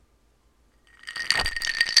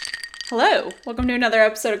Hello, welcome to another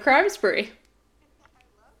episode of Crime Spree.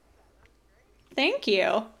 Thank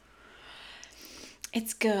you.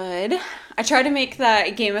 It's good. I tried to make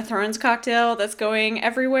that Game of Thrones cocktail that's going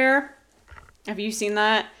everywhere. Have you seen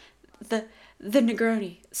that? The the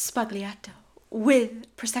Negroni Spagliato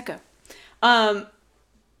with prosecco. Um,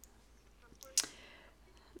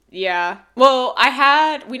 yeah. Well,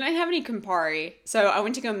 we didn't have any Campari, so I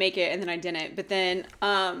went to go make it and then I didn't. But then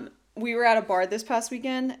we were at a bar this past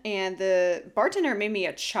weekend and the bartender made me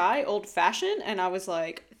a chai old fashioned and I was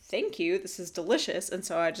like, "Thank you. This is delicious." And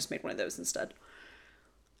so I just made one of those instead.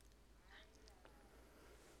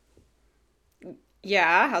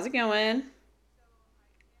 Yeah, how's it going?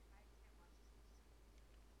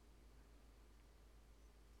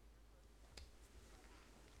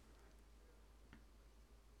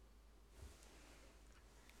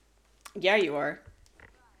 Yeah, you are.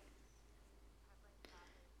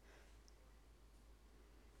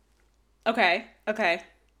 Okay. Okay.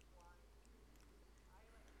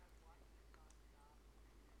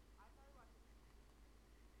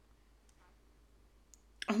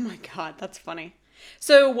 Oh my god, that's funny.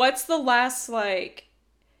 So, what's the last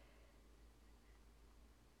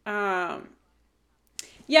um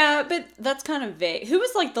yeah, but that's kind of vague. Who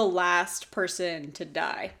was like the last person to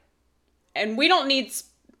die? And we don't need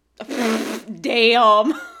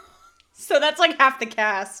damn. So that's like half the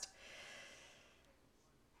cast.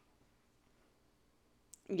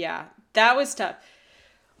 Yeah, that was tough.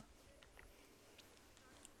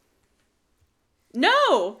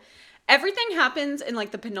 No. Everything happens in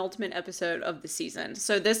like the penultimate episode of the season.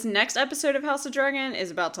 So this next episode of House of Dragon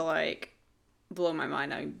is about to like blow my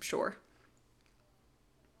mind, I'm sure.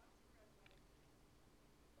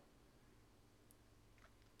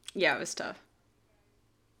 Yeah, it was tough.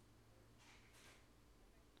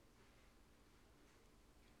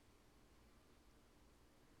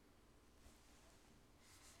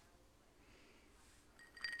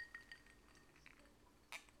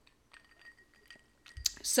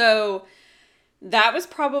 So that was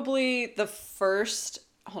probably the first.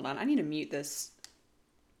 Hold on, I need to mute this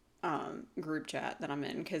group chat that I'm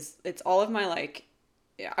in because it's all of my like.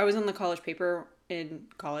 Yeah, I was on the college paper in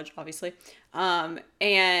college, obviously,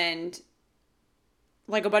 and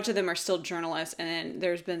like a bunch of them are still journalists, and then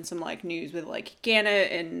there's been some like news with like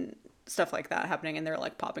Gannett and stuff like that happening, and they're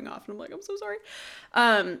like popping off, and I'm like, I'm so sorry.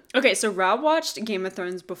 Okay, so Rob watched Game of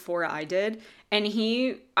Thrones before I did, and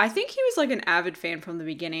I think he was like an avid fan from the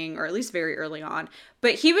beginning, or at least very early on.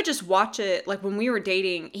 But he would just watch it, like when we were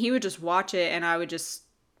dating, he would just watch it, and I would just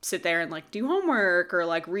sit there and like do homework or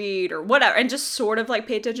like read or whatever and just sort of like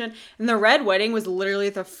pay attention. And the Red Wedding was literally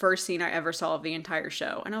the first scene I ever saw of the entire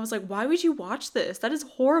show. And I was like, why would you watch this? That is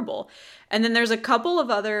horrible. And then there's a couple of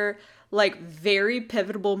other like very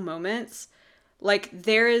pivotal moments. Like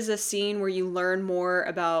there is a scene where you learn more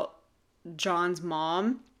about John's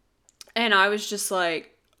mom. And I was just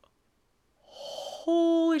like,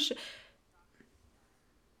 holy shit.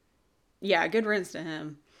 Yeah, good riddance to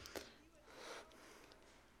him.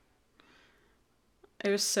 It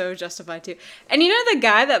was so justified too. And you know the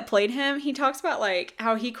guy that played him, he talks about like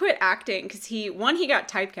how he quit acting because he got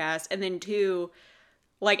typecast, and then two,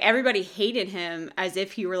 like everybody hated him as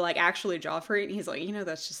if he were like actually Joffrey, and he's like,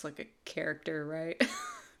 that's just like a character, right?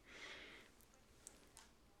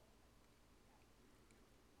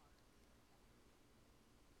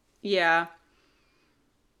 Yeah.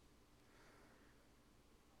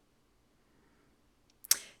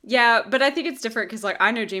 Yeah, but I think it's different because like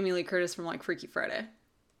I know Jamie Lee Curtis from like Freaky Friday.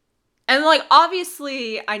 And like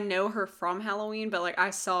obviously I know her from Halloween, but like I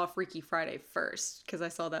saw Freaky Friday first because I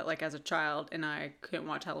saw that like as a child and I couldn't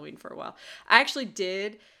watch Halloween for a while. I actually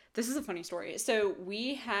did. This is a funny story. So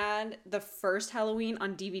we had the first Halloween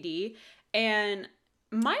on DVD, and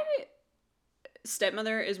my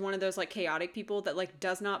stepmother is one of those like chaotic people that like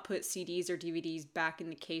does not put CDs or DVDs back in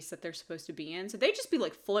the case that they're supposed to be in. So they just be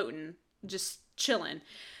like floating, just chilling.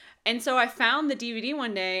 And so I found the DVD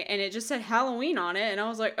one day and it just said Halloween on it. And I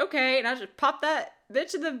was like, okay. And I just popped that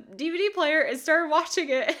bitch in the DVD player and started watching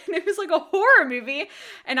it. And it was like a horror movie.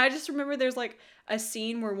 And I just remember there's like a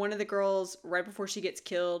scene where one of the girls, right before she gets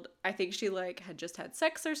killed, I think she like had just had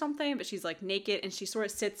sex or something, but she's like naked and she sort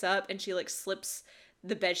of sits up and she like slips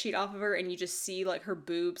the bed sheet off of her and you just see like her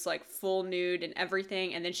boobs like full nude and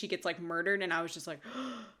everything. And then she gets like murdered. And I was just like,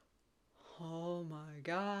 oh my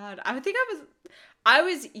god. I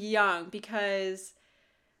was young because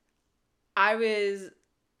I was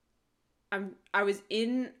I was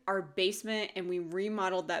in our basement and we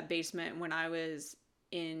remodeled that basement when I was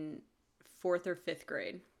in 4th or 5th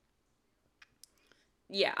grade.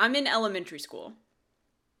 Yeah, I'm in elementary school.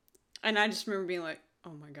 And I just remember being like,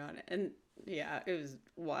 Oh my god. And yeah, it was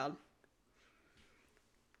wild.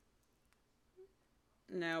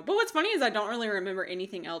 No. But what's funny is I don't really remember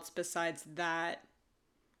anything else besides that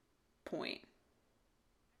point.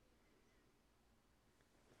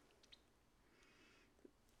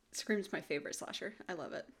 Scream's my favorite slasher. I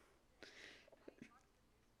love it.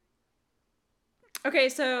 Okay,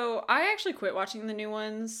 so I actually quit watching the new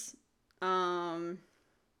ones. Um,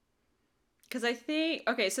 because I think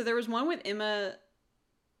okay, so there was one with Emma.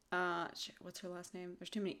 Shit, what's her last name? There's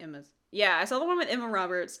too many Emmas. Yeah, I saw the one with Emma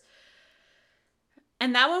Roberts,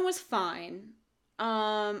 and that one was fine.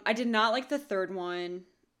 I did not like the third one.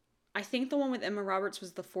 I think the one with Emma Roberts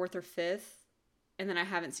was the fourth or fifth, and then I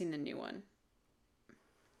haven't seen the new one.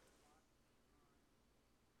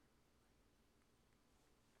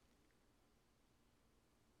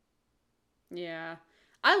 Yeah,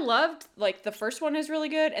 I loved like the first one is really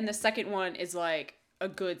good, and the second one is like a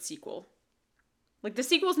good sequel. Like the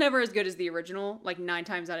sequel's never as good as the original, like 9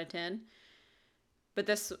 times out of 10. But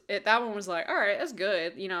that one was like, all right, that's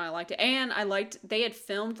good. You know, I liked it, and I liked they had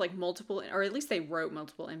filmed like multiple, or at least they wrote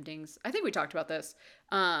multiple endings. I think we talked about this,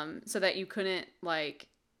 so that you couldn't like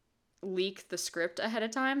leak the script ahead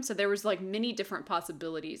of time. So there was like many different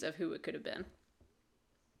possibilities of who it could have been.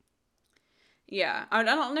 Yeah, I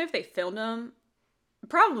don't know if they filmed them.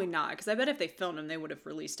 Probably not, because I bet if they filmed them, they would have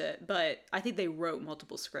released it. But I think they wrote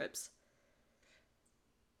multiple scripts.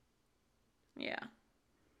 Yeah.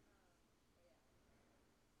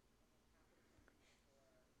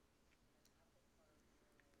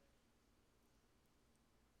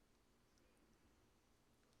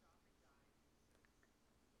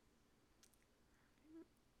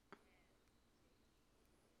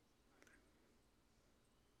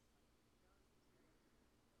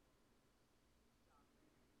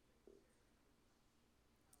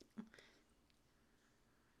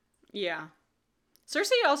 Yeah.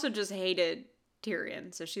 Cersei also just hated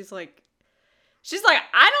Tyrion, so she's like,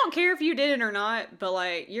 I don't care if you did it or not, but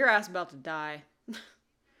like your ass about to die.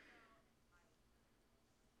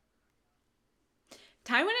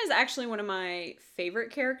 Tywin is actually one of my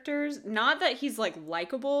favorite characters. Not that he's like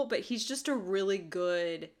likable, but he's just a really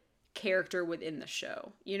good character within the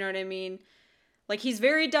show. You know what I mean? Like he's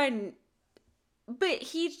very but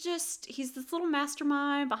he's this little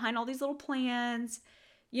mastermind behind all these little plans,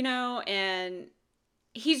 and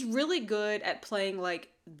he's really good at playing like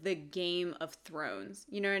the Game of Thrones.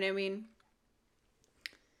 You know what I mean?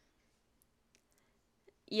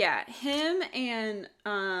 Yeah, him and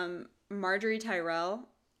Marjorie Tyrell,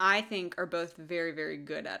 I think, are both very, very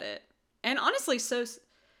good at it. And honestly,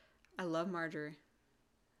 I love Marjorie.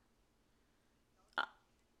 Uh,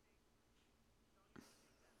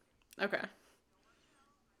 okay.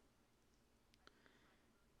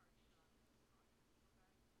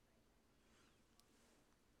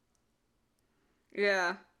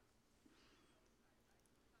 Yeah.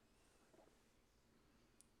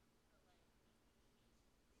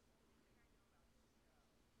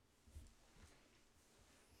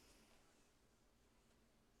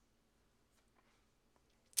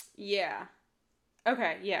 Yeah.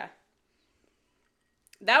 Okay. Yeah.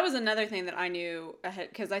 That was another thing that I knew ahead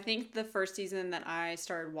because I think the first season that I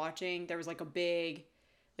started watching, there was like a big,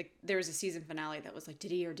 like there was a season finale that was like,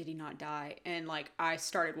 did he or did he not die? And like I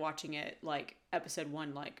started watching it like episode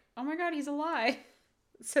one, like, oh my god, he's alive.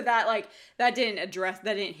 So that like that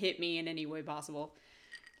didn't hit me in any way possible,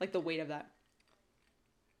 like the weight of that.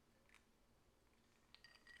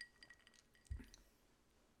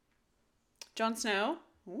 Jon Snow.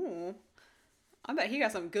 Ooh, I bet he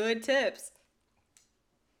got some good tips.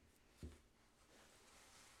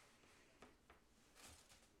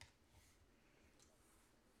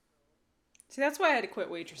 See, that's why I had to quit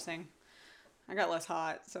waitressing. I got less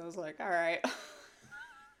hot, so I was like, all right.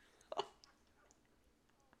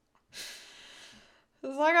 I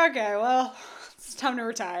was like, okay, well, it's time to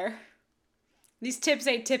retire. These tips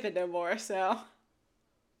ain't tipping no more, so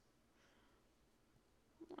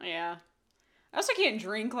yeah. I also can't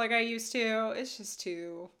drink like I used to. It's just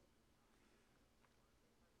too.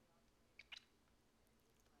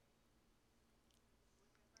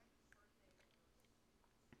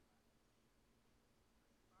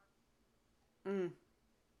 Mm,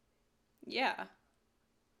 yeah.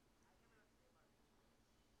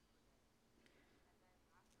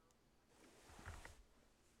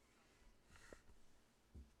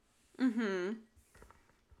 Mm-hmm.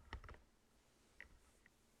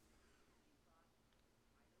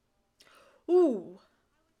 Ooh,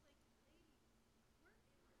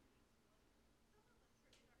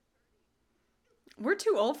 we're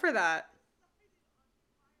too old for that.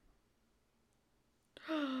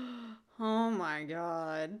 Oh Oh my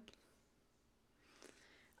god.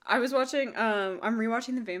 I was watching I'm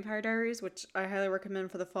rewatching The Vampire Diaries, which I highly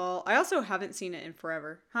recommend for the fall. I also haven't seen it in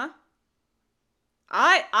forever. Huh?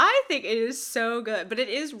 I think it is so good, but it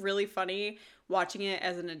is really funny watching it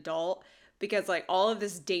as an adult because like all of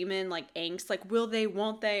this Damon like angst, like will they,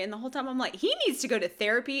 won't they? And the whole time I'm like, he needs to go to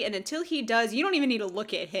therapy, and until he does, you don't even need to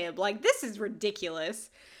look at him. Like this is ridiculous.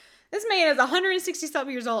 This man is 160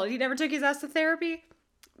 something years old. He never took his ass to therapy.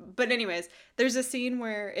 But anyways, there's a scene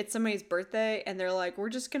where it's somebody's birthday and they're like, we're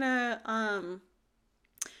just gonna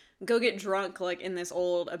go get drunk like in this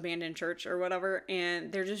old abandoned church or whatever,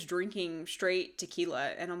 and they're just drinking straight tequila,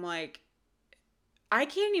 and I'm like, I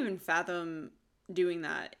can't even fathom doing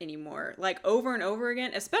that anymore, like over and over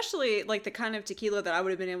again, especially like the kind of tequila that I would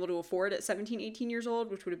have been able to afford at 17, 18 years old,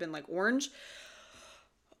 which would have been like orange.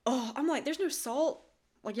 Oh, I'm like, there's no salt.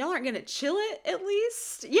 Like y'all aren't gonna chill it at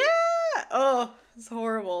least? Yeah. Oh, it's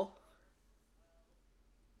horrible.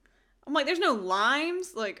 I'm like, there's no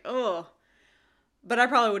limes. Like, oh. But I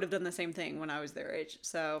probably would have done the same thing when I was their age.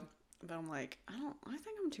 So, but I'm like, I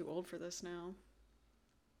think I'm too old for this now.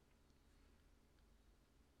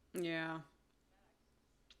 Yeah.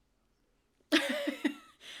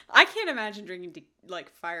 I can't imagine drinking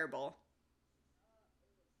like Fireball.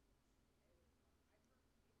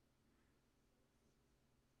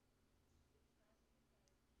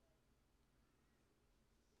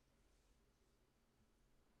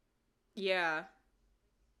 Yeah.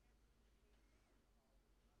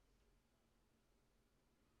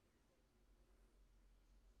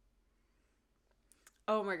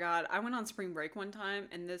 Oh my God. I went on spring break one time,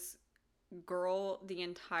 and this girl, the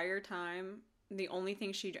entire time, the only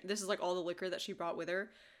thing this is like all the liquor that she brought with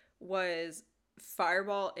her, was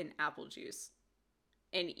Fireball and apple juice.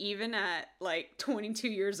 And even at like 22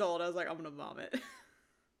 years old, I was like, I'm gonna vomit.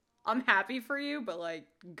 I'm happy for you, but like,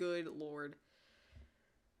 good lord.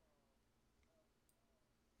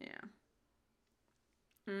 Yeah.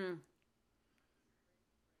 Mm.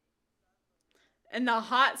 And the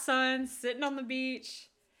hot sun, sitting on the beach.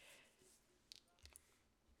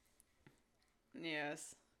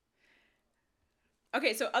 Yes.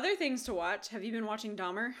 Okay, so other things to watch. Have you been watching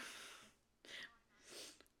Dahmer?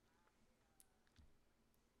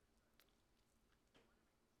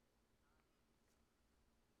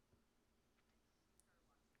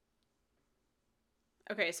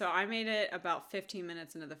 Okay, so I made it about 15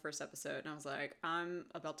 minutes into the first episode, and I was like, I'm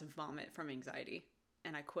about to vomit from anxiety,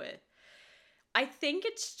 and I quit. I think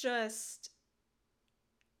it's just,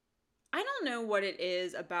 I don't know what it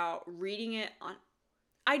is about reading it on.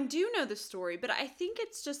 I do know the story, but I think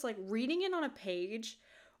it's just like reading it on a page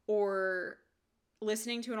or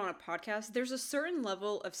listening to it on a podcast. There's a certain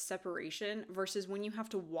level of separation versus when you have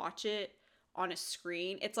to watch it on a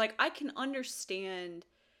screen. It's like I can understand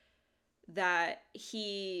that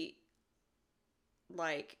he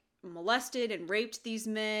like molested and raped these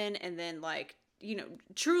men and then like,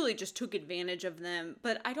 truly just took advantage of them,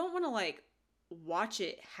 but I don't want to like watch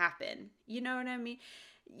it happen. You know what I mean?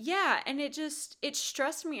 Yeah, and it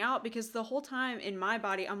stressed me out because the whole time in my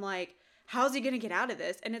body I'm like, how's he going to get out of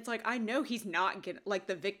this? And it's like I know he's not going to, like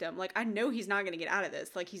the victim, like I know he's not going to get out of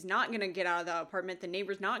this. Like he's not going to get out of the apartment. The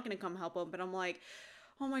neighbor's not going to come help him, but I'm like,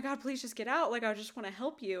 "Oh my god, please just get out. Like I just want to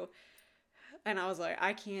help you." And I was like,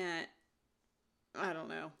 I can't, I don't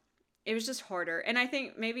know. It was just harder. And I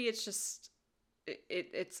think maybe it's just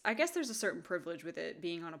it's I guess there's a certain privilege with it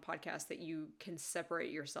being on a podcast that you can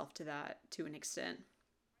separate yourself to that to an extent.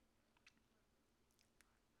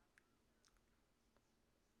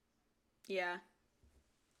 Yeah.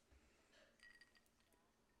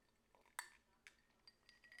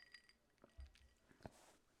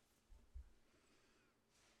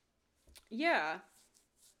 Yeah.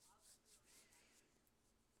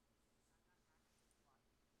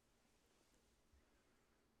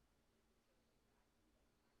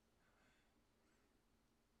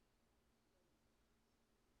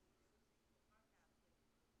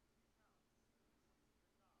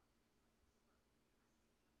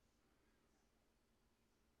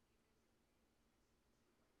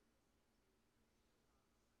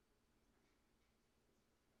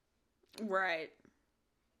 Right.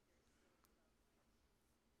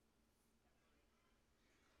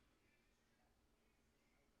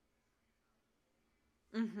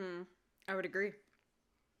 Mhm. I would agree.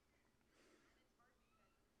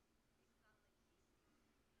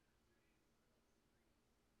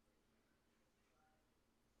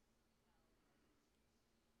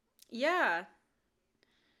 Yeah.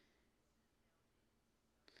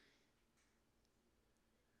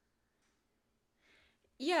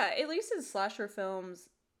 Yeah, at least in slasher films,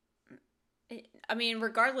 I mean,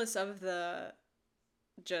 regardless of the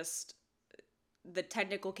just the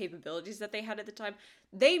technical capabilities that they had at the time,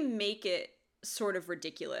 they make it sort of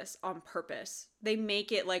ridiculous on purpose. They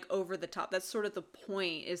make it like over the top. That's sort of the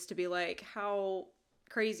point, is to be like, how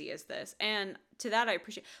crazy is this? And to that I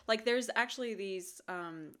appreciate, like, there's actually these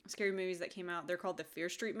scary movies that came out. They're called the Fear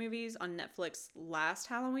Street movies on Netflix last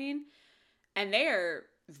Halloween, and they are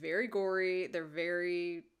very gory. They're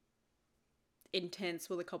very intense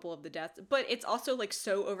with a couple of the deaths, but it's also like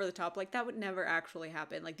so over the top, like that would never actually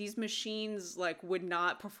happen. Like these machines like would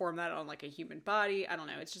not perform that on like a human body. I don't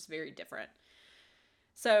know, it's just very different.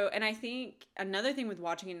 So, and I think another thing with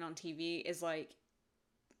watching it on TV is like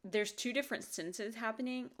there's two different senses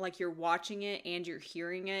happening. Like you're watching it and you're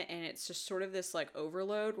hearing it, and it's just sort of this like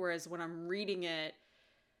overload. Whereas when I'm reading it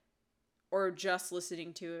or just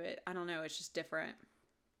listening to it, I don't know, it's just different.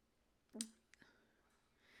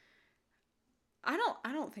 I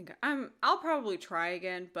don't think I'll probably try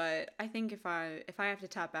again, but I think if I have to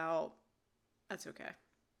tap out, that's okay.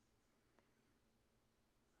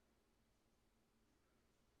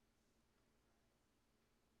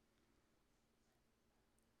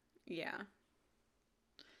 Yeah.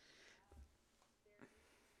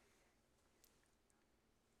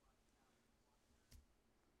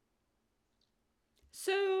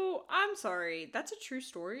 So, I'm sorry. That's a true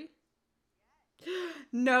story?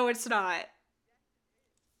 No, it's not.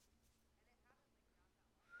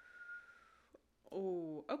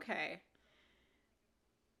 Oh, okay.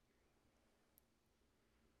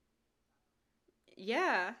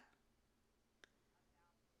 Yeah.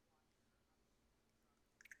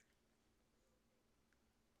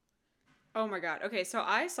 Oh my god. Okay, so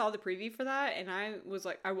I saw the preview for that and I was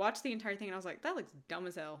like I watched the entire thing and I was like that looks dumb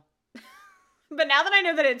as hell. But now that I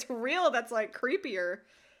know that it's real, that's like creepier.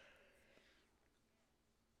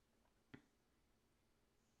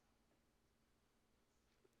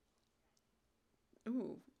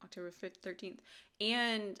 Ooh, October 5th, 13th.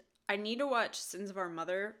 And I need to watch Sins of Our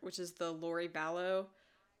Mother, which is the Lori Vallow.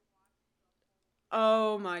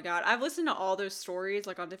 Oh my god. I've listened to all those stories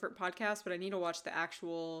like on different podcasts, but I need to watch the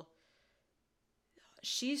actual.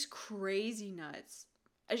 She's crazy nuts.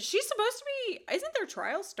 She's supposed to be. Isn't their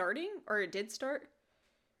trial starting? Or it did start?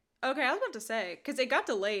 Okay, I was about to say, because it got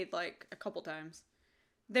delayed like a couple times.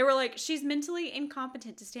 They were like, she's mentally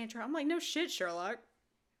incompetent to stand trial. I'm like, no shit, Sherlock.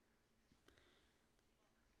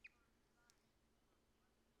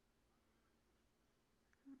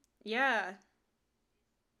 Yeah.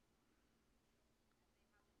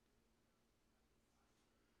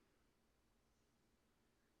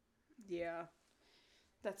 Yeah.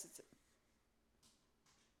 That's it.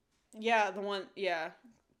 Yeah, the one, yeah.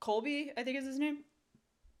 Colby, I think is his name.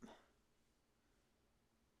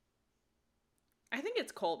 I think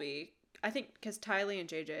it's Colby. I think because Tylee and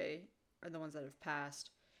JJ are the ones that have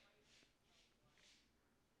passed.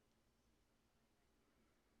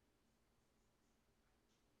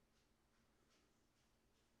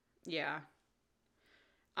 Yeah.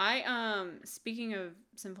 I speaking of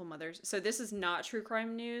sinful mothers, so this is not true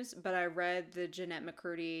crime news, but I read the Jeanette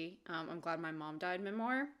McCurdy I'm glad my mom died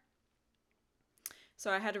memoir.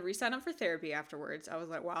 So I had to re-sign up for therapy afterwards. I was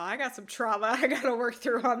like, wow, I got some trauma I got to work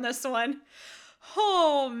through on this one.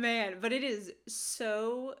 Oh man, but it is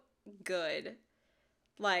so good.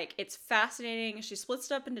 Like it's fascinating. She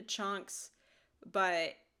splits it up into chunks,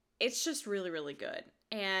 but it's just really really good.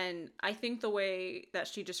 And I think the way that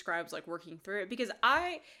she describes like working through it, because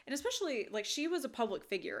and especially like she was a public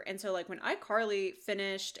figure, and so like when iCarly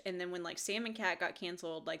finished and then when like Sam and Cat got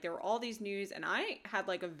canceled, like there were all these news, and I had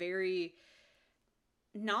like a very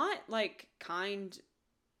not like kind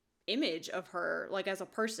image of her like as a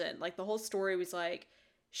person. Like the whole story was like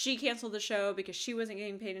she canceled the show because she wasn't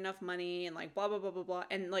getting paid enough money and like blah blah blah blah blah,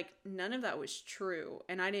 and like none of that was true,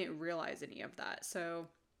 and I didn't realize any of that. So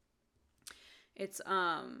it's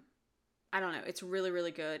I don't know, it's really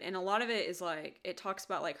really good, and a lot of it is like it talks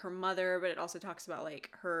about like her mother, but it also talks about like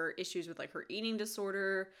her issues with like her eating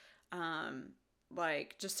disorder, um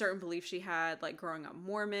like just certain beliefs she had like growing up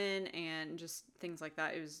Mormon and just things like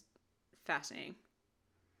that. It was fascinating.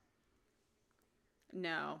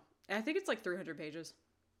 No, I think it's like 300 pages.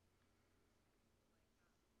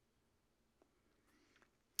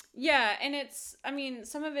 Yeah, and it's, I mean,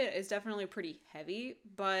 some of it is definitely pretty heavy,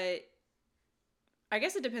 but I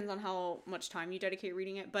guess it depends on how much time you dedicate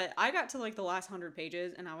reading it. But I got to like the last 100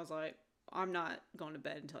 pages and I was like, I'm not going to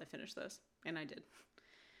bed until I finish this. And I did.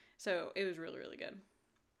 So it was really, really good.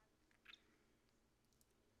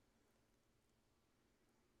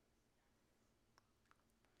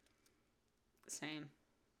 Same.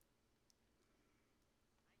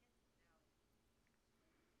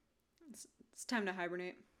 time to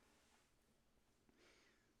hibernate.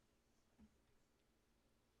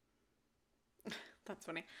 That's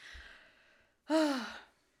funny.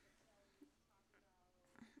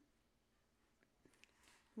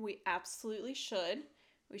 We absolutely should.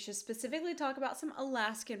 We should specifically talk about some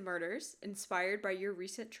Alaskan murders inspired by your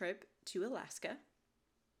recent trip to Alaska.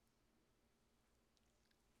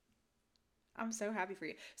 I'm so happy for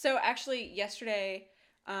you. So actually, yesterday,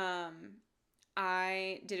 um,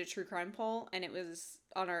 I did a true crime poll, and it was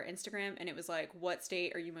on our Instagram, and it was like, "What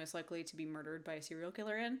state are you most likely to be murdered by a serial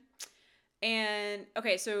killer in?" And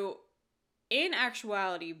okay, so in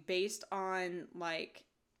actuality, based on like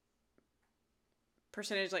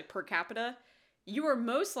percentage, like per capita, you are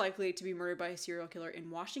most likely to be murdered by a serial killer in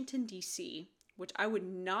Washington, D.C., which I would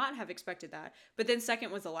not have expected that. But then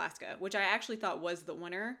second was Alaska, which I actually thought was the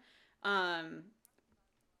winner. Um,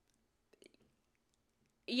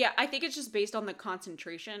 yeah, I think it's just based on the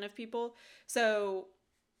concentration of people. So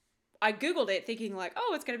I Googled it thinking like,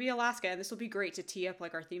 oh, it's going to be Alaska and this will be great to tee up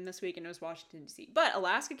like our theme this week, and it was Washington, D.C. But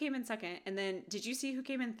Alaska came in second. And then did you see who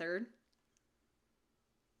came in third?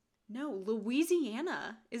 No,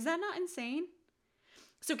 Louisiana. Is that not insane?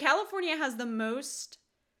 So California has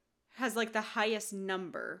like the highest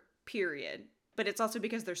number, period. But it's also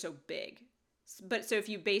because they're so big. But so if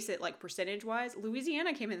you base it like percentage wise,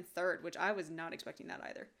 Louisiana came in third, which I was not expecting that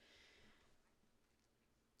either.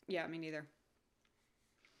 Yeah, me neither.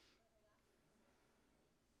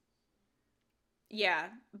 Yeah,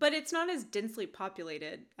 but it's not as densely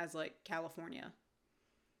populated as like California.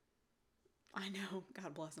 I know.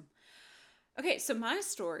 God bless them. Okay, so my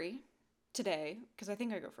story today, because I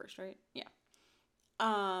think I go first, right? Yeah.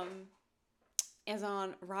 Um, is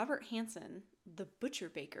on Robert Hansen, the butcher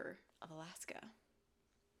baker of Alaska.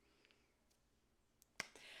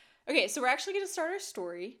 Okay, so we're actually going to start our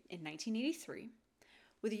story in 1983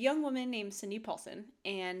 with a young woman named Cindy Paulson,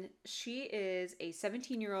 and she is a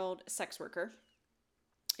 17-year-old sex worker,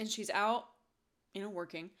 and she's out,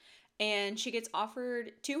 working, and she gets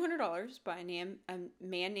offered $200 by a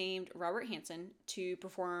man named Robert Hansen to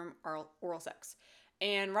perform oral sex.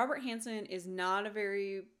 And Robert Hansen is not a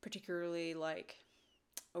very particularly like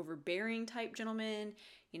overbearing type gentleman.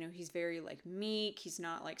 He's very like meek. He's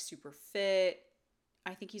not like super fit.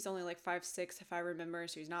 I think he's only like 5'6" if I remember,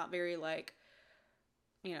 so he's not very like,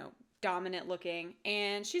 dominant looking.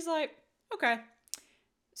 And she's like, okay.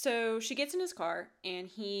 So she gets in his car and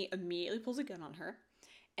he immediately pulls a gun on her.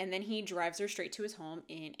 And then he drives her straight to his home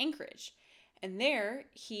in Anchorage. And there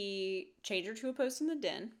he chains her to a post in the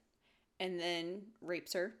den and then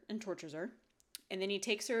rapes her and tortures her. And then he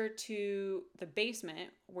takes her to the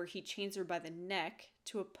basement where he chains her by the neck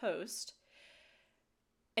to a post.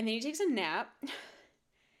 And then he takes a nap.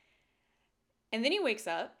 And then he wakes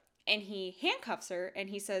up and he handcuffs her and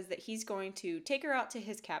he says that he's going to take her out to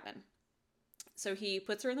his cabin. So he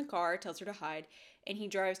puts her in the car, tells her to hide, and he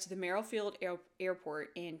drives to the Merrill Airport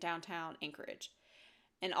in downtown Anchorage.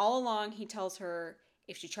 And all along, he tells her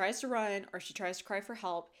if she tries to run or she tries to cry for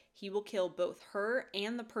help, he will kill both her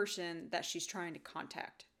and the person that she's trying to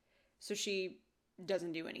contact. So she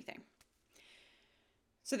doesn't do anything.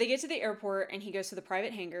 So they get to the airport and he goes to the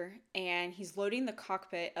private hangar and he's loading the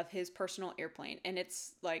cockpit of his personal airplane. And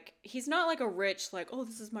it's like, he's not like a rich, like, oh,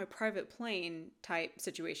 this is my private plane type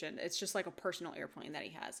situation. It's just like a personal airplane that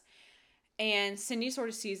he has. And Cindy sort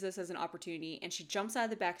of sees this as an opportunity and she jumps out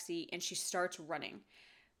of the back seat and she starts running.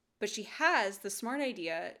 But she has the smart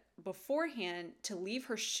idea beforehand to leave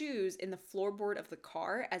her shoes in the floorboard of the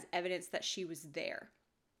car as evidence that she was there.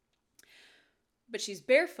 But she's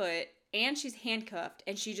barefoot and she's handcuffed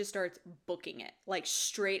and she just starts booking it like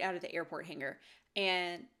straight out of the airport hangar.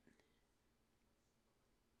 And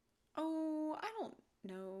oh, I don't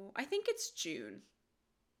know. I think it's June.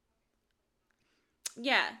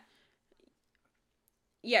 Yeah.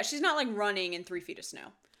 Yeah, she's not like running in 3 feet of snow.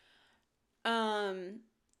 Um,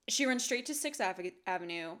 she runs straight to 6th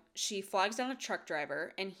Avenue. She flags down a truck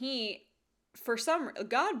driver and he, for some,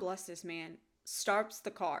 God bless this man, stops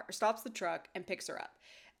the truck and picks her up.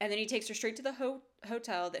 And then he takes her straight to the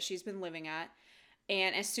hotel that she's been living at.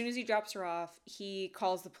 And as soon as he drops her off, he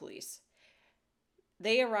calls the police.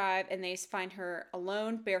 They arrive and they find her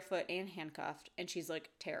alone, barefoot, and handcuffed. And she's like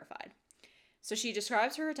terrified. So she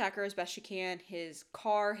describes her attacker as best she can, his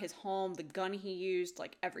car, his home, the gun he used,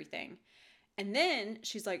 like everything. And then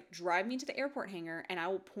she's like, drive me to the airport hangar and I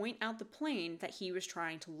will point out the plane that he was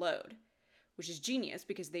trying to load, which is genius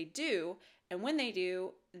because they do. And when they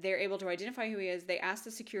do, they're able to identify who he is. They ask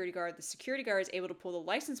the security guard. The security guard is able to pull the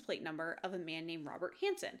license plate number of a man named Robert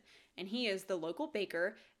Hansen. And he is the local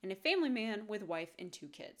baker and a family man with wife and 2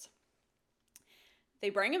 kids. They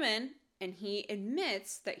bring him in And he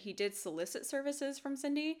admits that he did solicit services from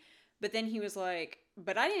Cindy, but then he was like,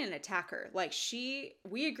 but I didn't attack her. Like,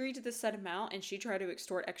 we agreed to this set amount and she tried to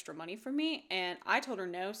extort extra money from me. And I told her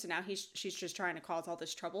no. So now she's just trying to cause all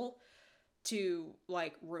this trouble to,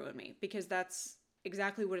 like, ruin me. Because that's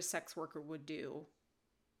exactly what a sex worker would do,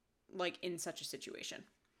 like, in such a situation.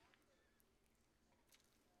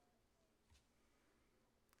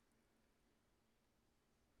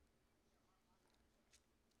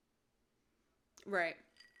 Right.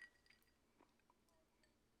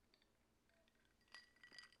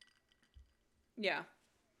 Yeah.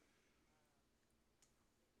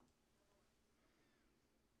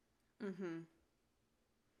 Mm-hmm.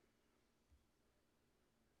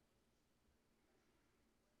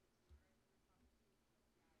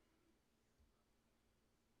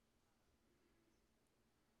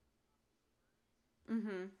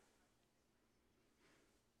 Mm-hmm.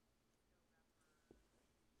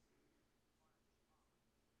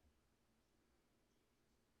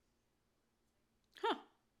 Huh.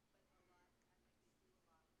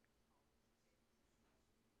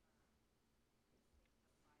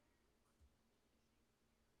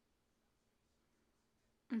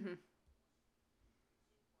 Mm-hmm.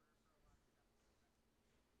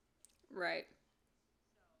 Right.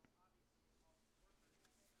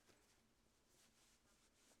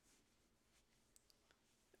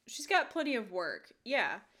 She's got plenty of work.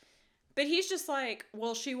 Yeah. But he's just like,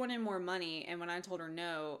 well, she wanted more money, and when I told her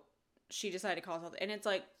no, she decided to call us. And it's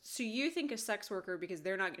like, so you think a sex worker, because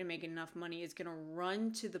they're not going to make enough money, is going to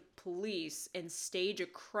run to the police and stage a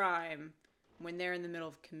crime when they're in the middle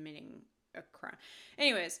of committing a crime?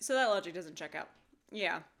 Anyways, so that logic doesn't check out.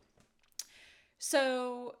 Yeah.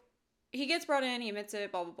 So he gets brought in, he admits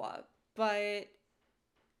it, blah, blah, blah. But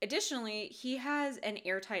additionally, he has an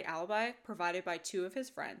airtight alibi provided by two of his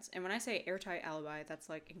friends. And when I say airtight alibi, that's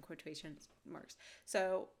like in quotation marks.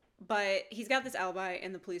 So, but he's got this alibi,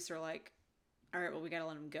 and the police are like, all right, well, we got to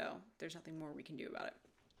let him go. There's nothing more we can do about it.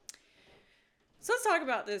 So let's talk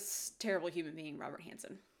about this terrible human being, Robert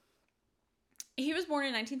Hansen. He was born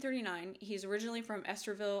in 1939. He's originally from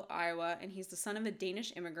Esterville, Iowa, and he's the son of a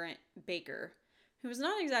Danish immigrant baker who was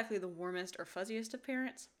not exactly the warmest or fuzziest of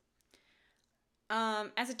parents.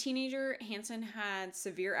 As a teenager, Hansen had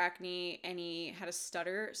severe acne and he had a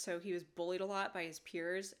stutter, so he was bullied a lot by his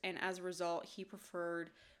peers, and as a result, he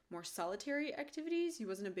preferred more solitary activities. He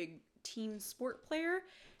wasn't a big team sport player.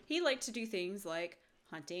 He liked to do things like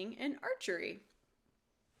hunting and archery.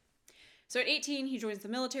 So at 18, he joins the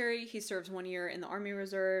military. He serves 1 year in the Army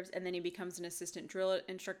Reserves, and then he becomes an assistant drill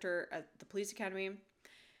instructor at the police academy. And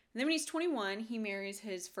then when he's 21, he marries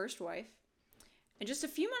his first wife. And just a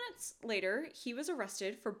few minutes later, he was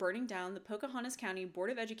arrested for burning down the Pocahontas County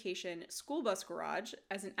Board of Education school bus garage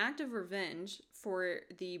as an act of revenge for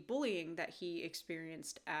the bullying that he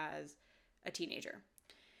experienced as a teenager.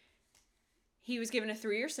 He was given a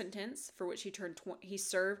 3-year sentence for which he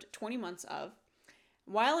served 20 months of.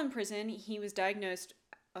 While in prison, he was diagnosed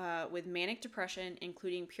with manic depression,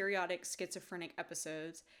 including periodic schizophrenic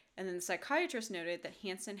episodes. And then the psychiatrist noted that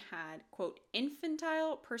Hansen had, quote,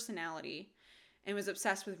 infantile personality and was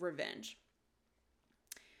obsessed with revenge.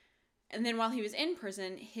 And then while he was in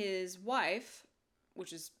prison, his wife,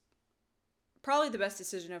 which is probably the best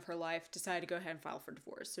decision of her life, decided to go ahead and file for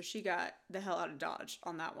divorce. So she got the hell out of Dodge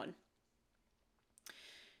on that one.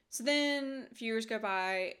 So then a few years go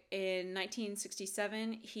by. In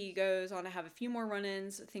 1967, he goes on to have a few more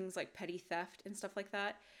run-ins, things like petty theft and stuff like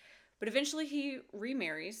that. But eventually he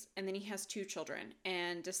remarries, and then he has 2 children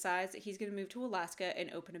and decides that he's going to move to Alaska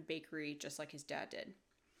and open a bakery just like his dad did.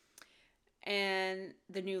 And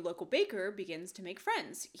the new local baker begins to make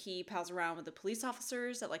friends. He pals around with the police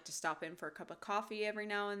officers that like to stop in for a cup of coffee every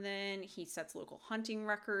now and then. He sets local hunting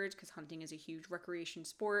records because hunting is a huge recreation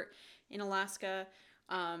sport in Alaska.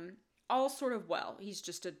 All sort of well. He's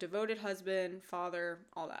just a devoted husband, father,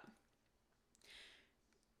 all that.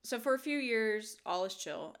 So for a few years, all is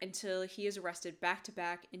chill until he is arrested back to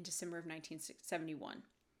back in December of 1971.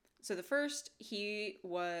 So the first, he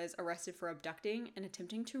was arrested for abducting and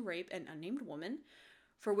attempting to rape an unnamed woman,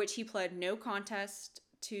 for which he pled no contest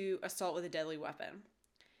to assault with a deadly weapon.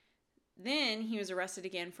 Then he was arrested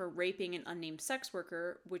again for raping an unnamed sex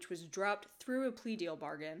worker, which was dropped through a plea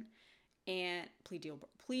bargain.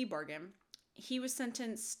 He was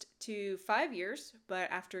sentenced to 5 years,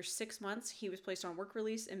 but after 6 months, he was placed on work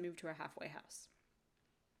release and moved to a halfway house.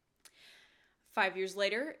 5 years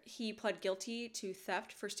later, he pled guilty to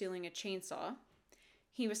theft for stealing a chainsaw.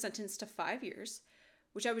 He was sentenced to 5 years,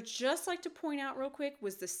 which I would just like to point out real quick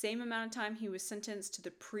was the same amount of time he was sentenced to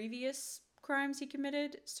the previous crimes he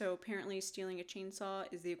committed. So apparently, stealing a chainsaw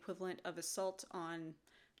is the equivalent of assault on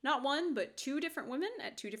not one, but two different women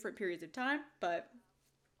at two different periods of time. But,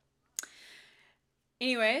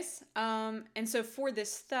 anyways, and so for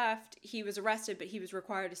this theft, he was arrested, but he was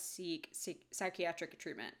required to seek psychiatric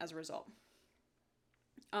treatment as a result.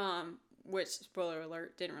 Which, spoiler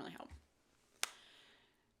alert, didn't really help.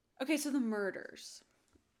 Okay, so the murders.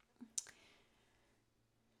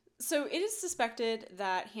 So it is suspected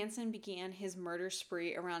that Hansen began his murder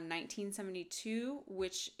spree around 1972,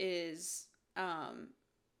 which is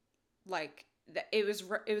like it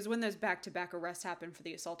was when those back-to-back arrests happened for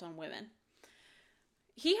the assault on women.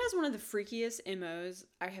 He has one of the freakiest MOs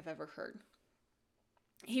I have ever heard.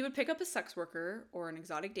 He would pick up a sex worker or an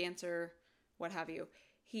exotic dancer, what have you.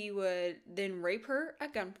 He would then rape her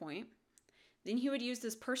at gunpoint. Then he would use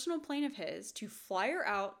this personal plane of his to fly her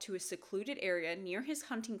out to a secluded area near his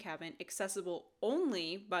hunting cabin, accessible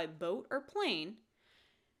only by boat or plane,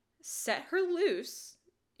 set her loose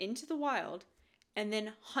into the wild, and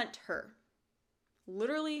then hunt her.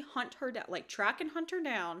 Literally hunt her down, like track and hunt her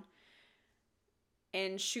down,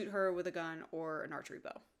 and shoot her with a gun or an archery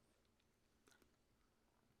bow.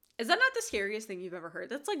 Is that not the scariest thing you've ever heard?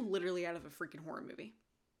 That's like literally out of a freaking horror movie.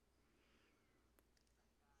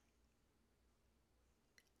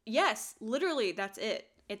 Yes, literally, that's it.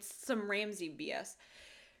 It's some Ramsey BS.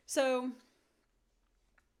 So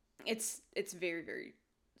it's very, very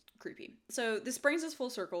creepy. So this brings us full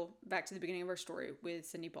circle back to the beginning of our story with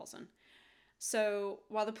Cindy Paulson. So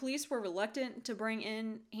while the police were reluctant to bring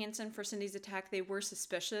in Hansen for Cindy's attack, they were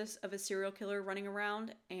suspicious of a serial killer running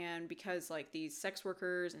around. And because like these sex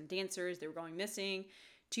workers and dancers, they were going missing,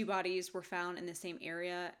 two bodies were found in the same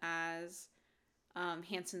area as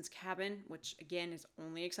Hansen's cabin, which again is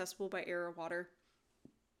only accessible by air or water.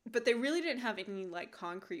 But they really didn't have any like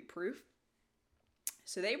concrete proof.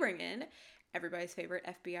 So they bring in everybody's favorite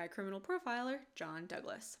FBI criminal profiler, John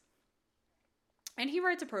Douglas. And he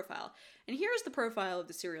writes a profile. And here's the profile of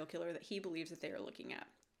the serial killer that he believes that they are looking at.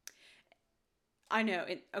 I know,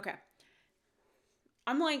 okay.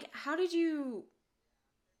 I'm like, how did you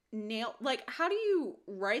how do you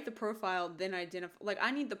write the profile, then identify, like,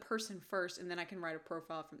 I need the person first, and then I can write a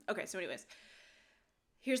profile from, okay, so anyways,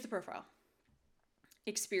 here's the profile.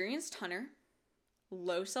 Experienced hunter,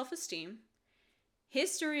 low self-esteem,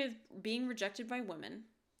 history of being rejected by women,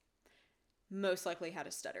 most likely had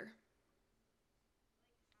a stutter.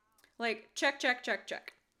 Like, check, check, check,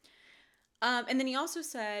 check. And then he also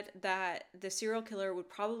said that the serial killer would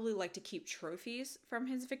probably like to keep trophies from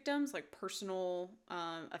his victims, like personal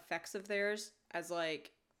effects of theirs, as like,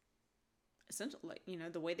 essentially, like, you know,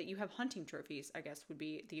 the way that you have hunting trophies, I guess, would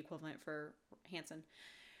be the equivalent for Hansen.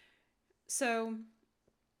 So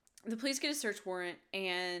the police get a search warrant,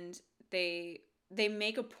 and they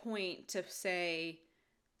make a point to say,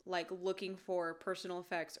 like, looking for personal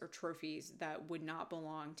effects or trophies that would not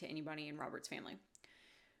belong to anybody in Robert's family.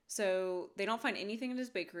 So they don't find anything in his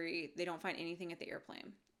bakery. They don't find anything at the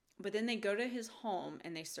airplane. But then they go to his home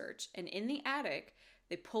and they search. And in the attic,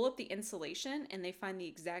 they pull up the insulation and they find the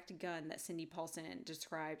exact gun that Cindy Paulson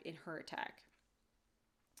described in her attack.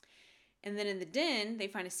 And then in the den, they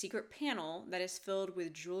find a secret panel that is filled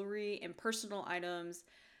with jewelry and personal items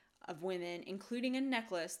of women, including a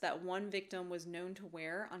necklace that one victim was known to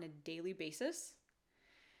wear on a daily basis.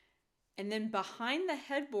 And then behind the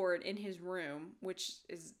headboard in his room, which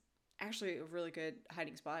is actually a really good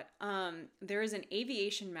hiding spot, there is an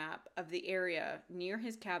aviation map of the area near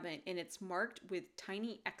his cabin, and it's marked with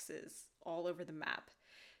tiny X's all over the map,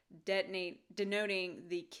 denoting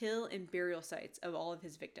the kill and burial sites of all of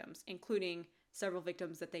his victims, including several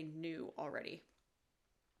victims that they knew already.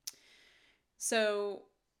 So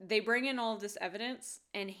they bring in all of this evidence,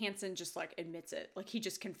 and Hansen just like admits it. Like, he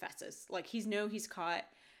just confesses. Like, he's caught.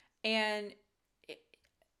 And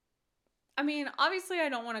I mean, obviously I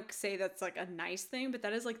don't want to say that's like a nice thing, but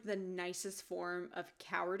that is like the nicest form of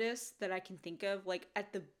cowardice that I can think of. Like,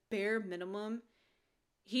 at the bare minimum,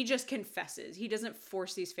 he just confesses. He doesn't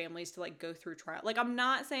force these families to like go through trial. Like, I'm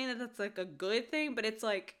not saying that that's like a good thing, but it's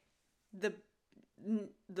like the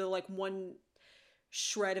like one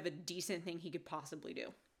shred of a decent thing he could possibly do.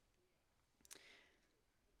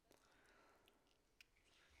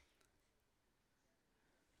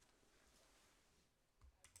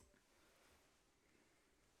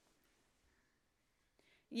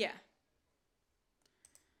 Yeah.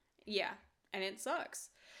 Yeah. And it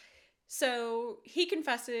sucks. So he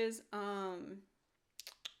confesses, and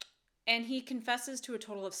he confesses to a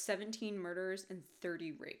total of 17 murders and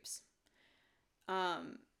 30 rapes.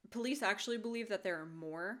 Police actually believe that there are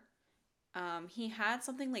more. He had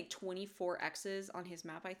something like 24 X's on his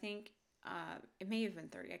map, I think. It may have been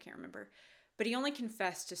 30, I can't remember. But he only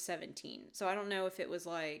confessed to 17. So I don't know if it was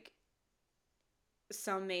like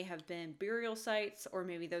some may have been burial sites, or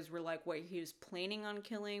maybe those were like what he was planning on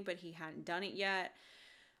killing, but he hadn't done it yet.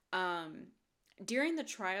 During the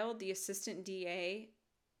trial, the assistant DA,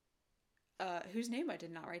 whose name I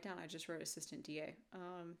did not write down, I just wrote assistant DA.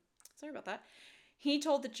 Sorry about that. He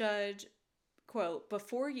told the judge, quote,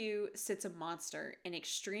 "Before you sits a monster, an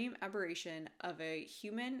extreme aberration of a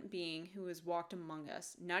human being who has walked among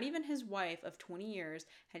us. Not even his wife of 20 years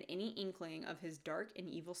had any inkling of his dark and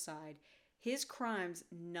evil side. His crimes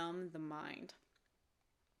numb the mind."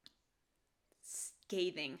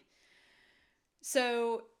 Scathing.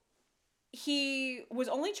 So he was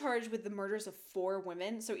only charged with the murders of 4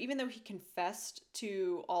 women. So even though he confessed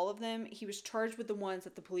to all of them, he was charged with the ones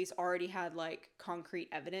that the police already had like concrete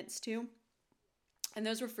evidence to. And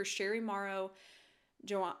those were for Sherry Morrow,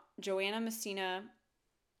 Joanna Messina,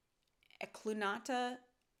 Eclunata.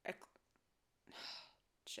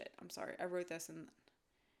 Shit, I'm sorry. I wrote this and.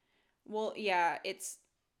 Well, yeah, it's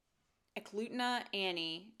Eklutna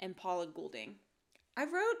Annie and Paula Goulding. I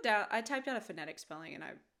typed out a phonetic spelling and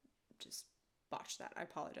I just botched that. I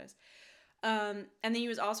apologize. And then he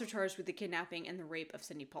was also charged with the kidnapping and the rape of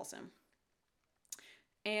Cindy Paulson.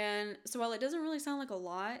 And so while it doesn't really sound like a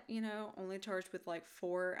lot, only charged with like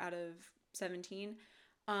 4 out of 17,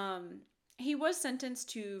 he was sentenced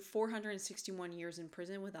to 461 years in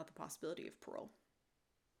prison without the possibility of parole.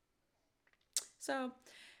 So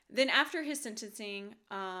then after his sentencing,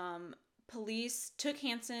 police took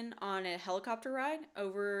Hansen on a helicopter ride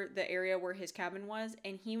over the area where his cabin was,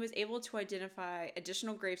 and he was able to identify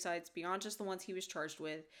additional gravesites beyond just the ones he was charged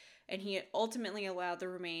with, and he ultimately allowed the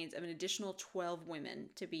remains of an additional 12 women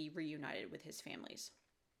to be reunited with his families.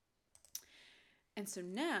 And so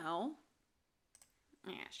now...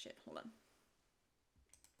 hold on.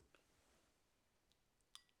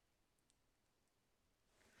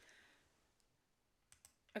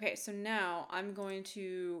 Okay, so now I'm going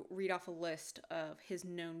to read off a list of his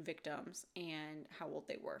known victims and how old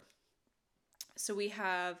they were. So we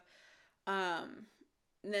have,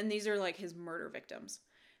 then these are like his murder victims.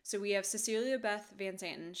 So we have Cecilia Beth Van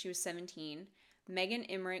Zanten, she was 17, Megan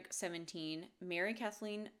Emmerich, 17, Mary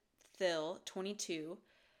Kathleen Thill, 22,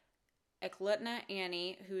 Eklutna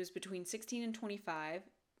Annie, who is between 16 and 25,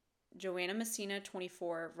 Joanna Messina,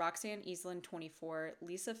 24, Roxanne Eastland, 24,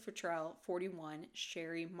 Lisa Futrell, 41,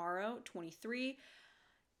 Sherry Morrow, 23,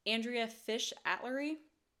 Andrea Fish Atlery,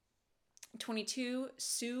 22,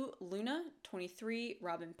 Sue Luna, 23,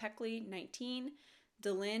 Robin Peckley, 19,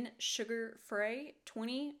 Delynn Sugar Frey,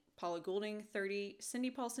 20, Paula Goulding, 30, Cindy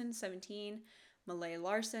Paulson, 17, Malaya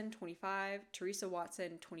Larson, 25, Teresa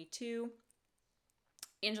Watson, 22,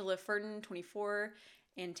 Angela Furden, 24,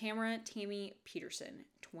 and Tammy Peterson,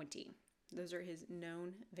 20. Those are his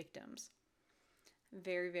known victims.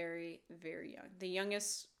 Very, very, very young. The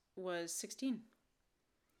youngest was 16.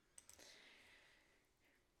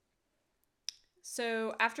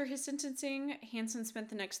 So after his sentencing, Hansen spent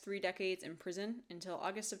the next 3 decades in prison until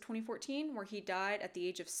August of 2014, where he died at the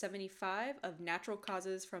age of 75 of natural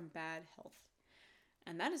causes from bad health.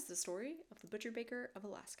 And that is the story of the Butcher Baker of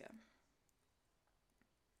Alaska.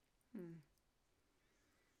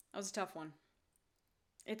 That was a tough one.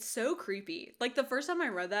 It's so creepy. Like, the first time I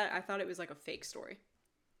read that, I thought it was like a fake story.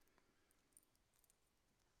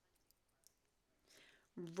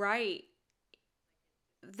 Right.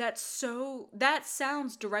 That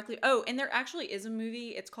sounds directly. Oh, and there actually is a movie.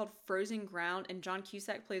 It's called Frozen Ground, and John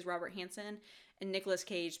Cusack plays Robert Hansen, and Nicolas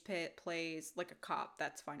Cage plays like a cop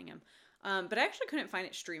that's finding him. But I actually couldn't find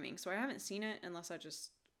it streaming, so I haven't seen it unless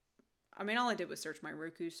all I did was search my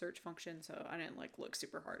Roku search function, so I didn't like look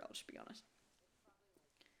super hard, I'll just be honest.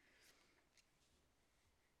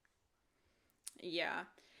 Yeah.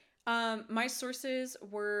 My sources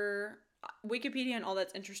were Wikipedia and all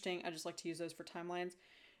that's interesting. I just like to use those for timelines.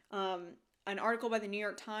 An article by the New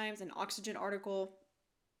York Times, an Oxygen article,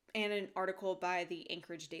 and an article by the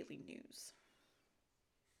Anchorage Daily News.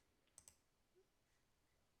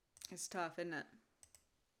 It's tough, isn't it?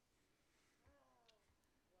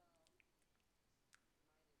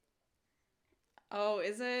 Oh,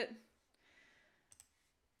 is it?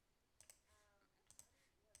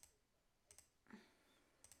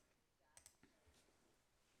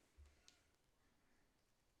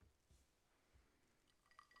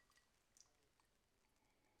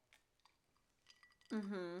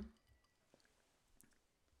 Mm-hmm.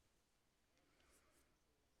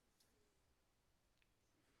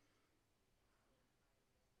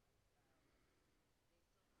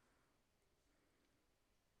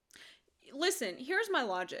 Listen, here's my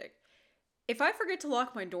logic. If I forget to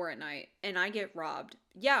lock my door at night and I get robbed,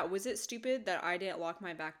 yeah, was it stupid that I didn't lock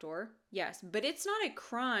my back door? Yes, but it's not a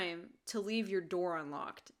crime to leave your door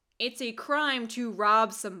unlocked. It's a crime to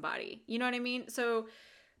rob somebody. You know what I mean? So,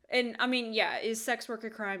 and I mean, yeah, is sex work a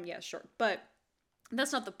crime? Yeah, sure. But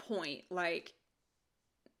that's not the point. Like,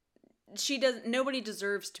 nobody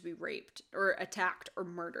deserves to be raped or attacked or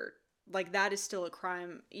murdered. Like, that is still a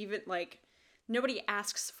crime. Even, like, nobody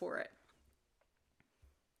asks for it.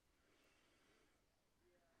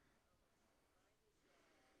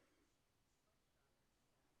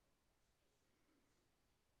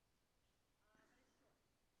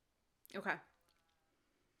 Okay.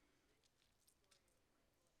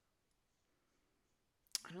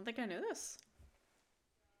 I don't think I know this.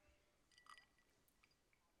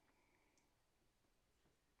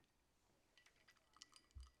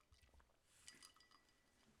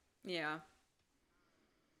 Yeah.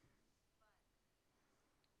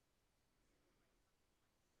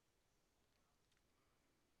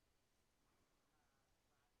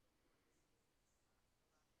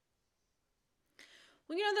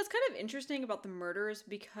 Well, that's kind of interesting about the murders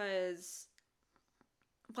because,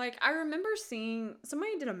 like, I remember seeing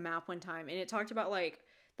somebody did a map one time and it talked about, like,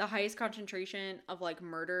 the highest concentration of, like,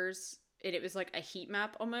 murders. And it was, like, a heat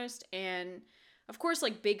map almost. And, of course,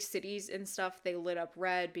 like, big cities and stuff, they lit up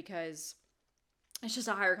red because it's just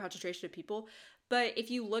a higher concentration of people. But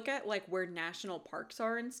if you look at, like, where national parks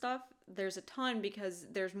are and stuff, there's a ton because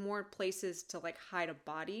there's more places to, like, hide a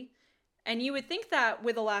body. And you would think that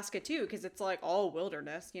with Alaska too, because it's like all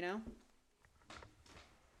wilderness, you know?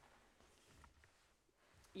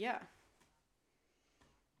 Yeah.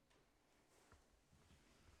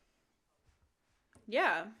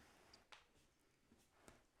 Yeah.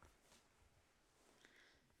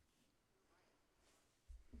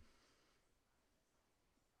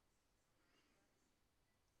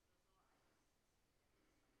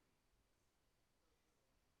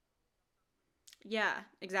 Yeah,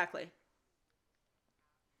 exactly.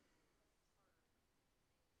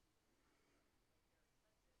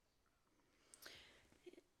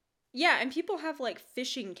 Yeah, and people have like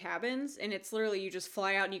fishing cabins, and it's literally you just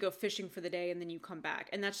fly out and you go fishing for the day and then you come back.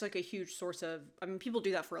 And that's like a huge source of, I mean, people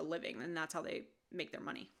do that for a living, and that's how they make their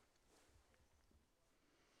money.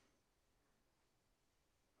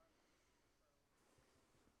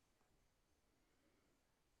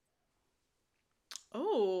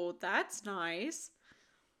 Oh, that's nice.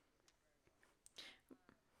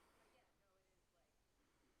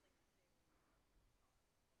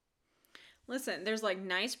 Listen, there's like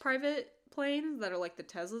nice private planes that are like the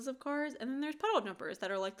Teslas of cars, and then there's puddle jumpers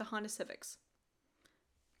that are like the Honda Civics.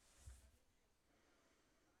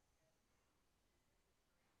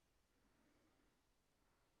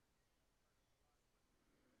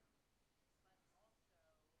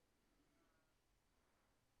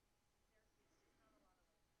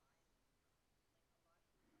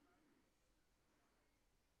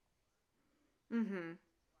 Mm hmm.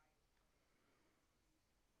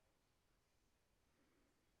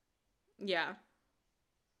 Yeah.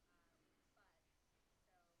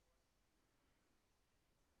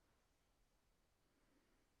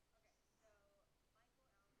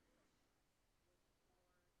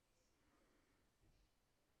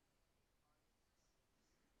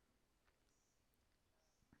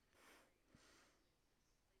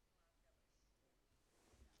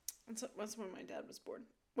 That's when my dad was born.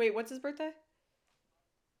 Wait, what's his birthday?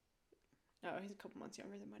 Oh, he's a couple months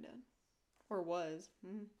younger than my dad. Or was.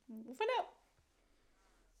 We'll find out.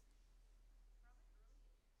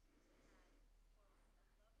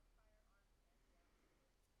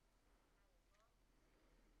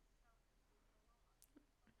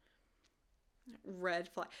 Red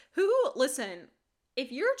flag. Listen,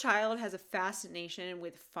 if your child has a fascination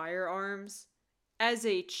with firearms as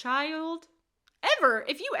a child,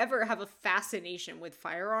 if you ever have a fascination with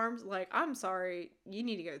firearms, like, I'm sorry, you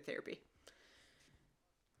need to go to therapy.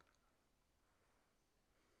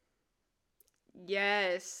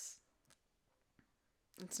 Yes.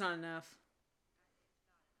 It's not enough.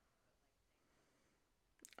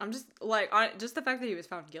 I'm just like, just the fact that he was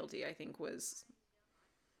found guilty, I think was,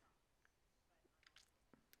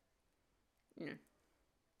 you know,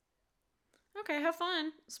 okay, have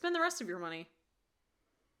fun. Spend the rest of your money.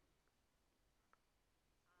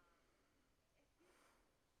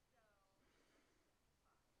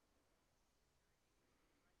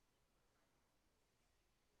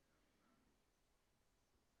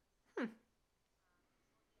 Hmm.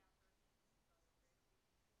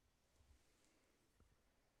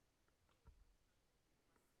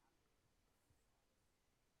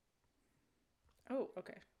 Oh,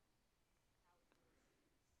 okay.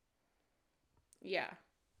 Yeah.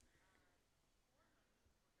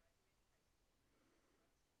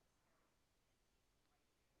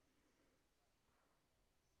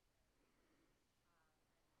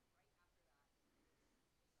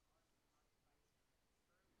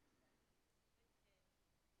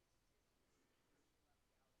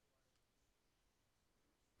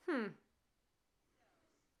 Hmm.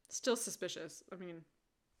 Still suspicious. I mean,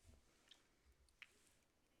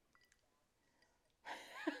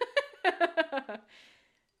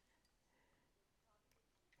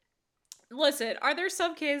 listen, are there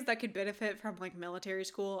some kids that could benefit from like military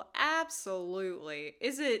school? Absolutely.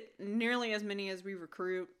 Is it nearly as many as we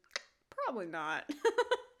recruit? Probably not.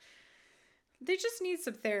 They just need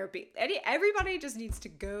some therapy. Everybody just needs to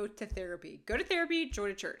go to therapy. Go to therapy,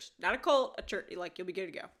 join a church. Not a cult, a church. Like, you'll be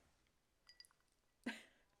good to go.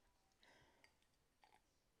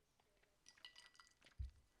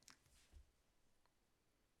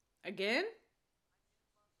 Again?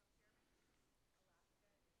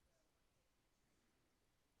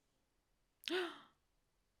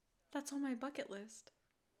 That's on my bucket list.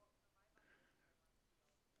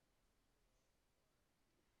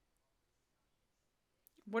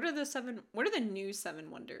 What are the new seven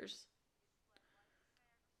wonders?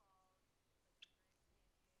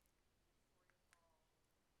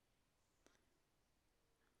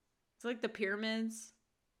 It's like the pyramids.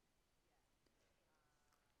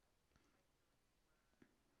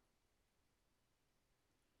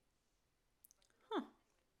 Huh.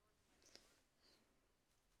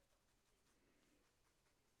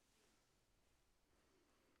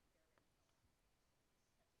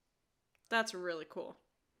 That's really cool.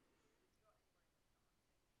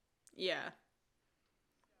 Yeah.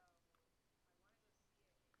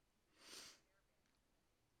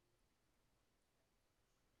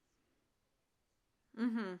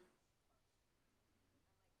 Mm-hmm.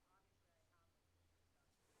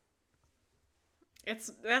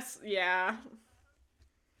 That's, yeah.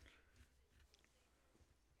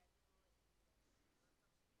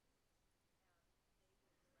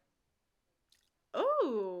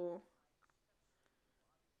 Oh.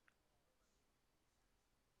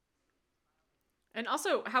 And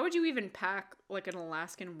also, how would you even pack like an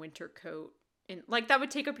Alaskan winter coat? In like that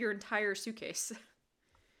would take up your entire suitcase.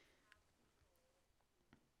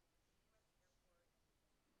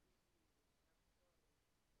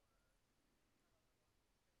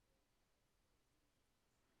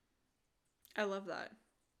 I love that.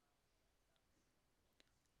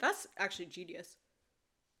 That's actually genius.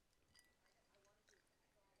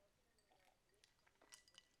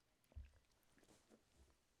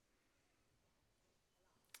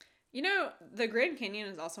 You know, the Grand Canyon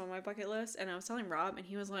is also on my bucket list, and I was telling Rob, and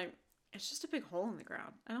he was like, "It's just a big hole in the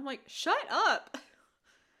ground," and I'm like, "Shut up!"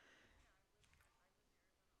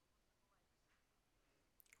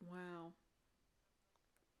 Wow.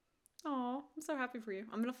 Oh, I'm so happy for you.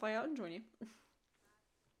 I'm gonna fly out and join you.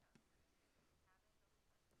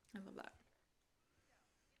 I love that.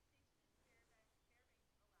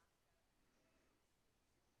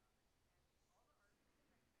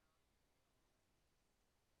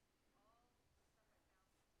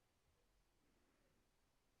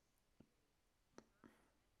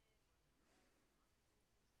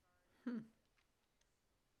 Hmm.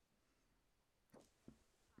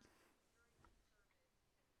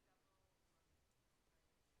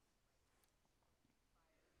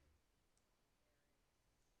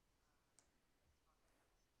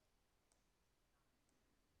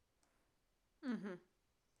 Mm-hmm.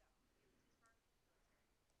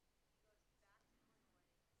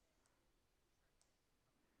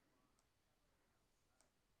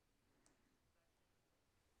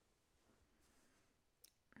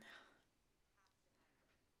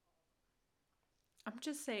 I'm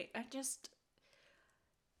just saying.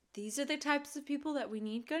 These are the types of people that we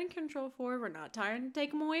need gun control for. We're not trying to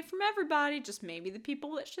take them away from everybody. Just maybe the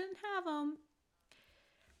people that shouldn't have them.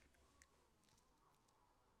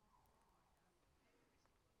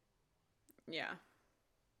 Yeah.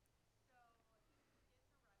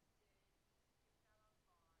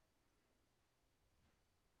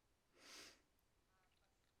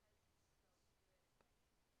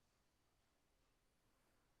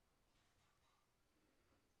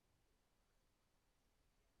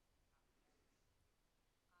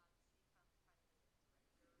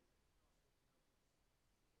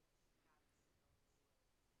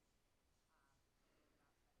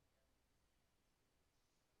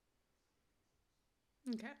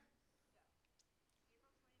 Okay.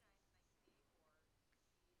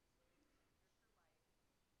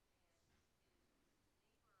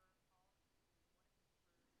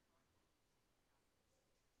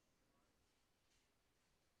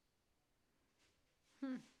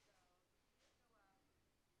 Hmm.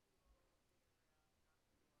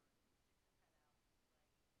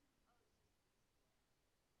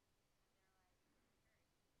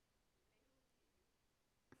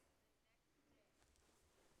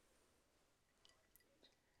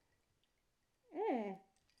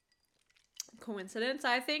 Coincidence?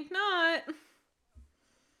 I think not.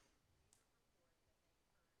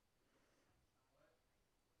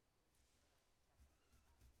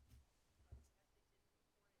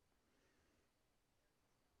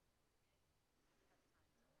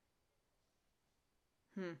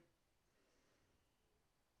 Hmm.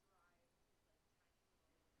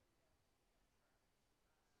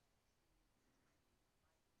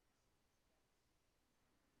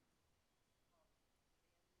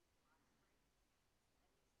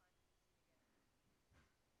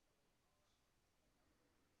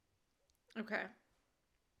 Okay.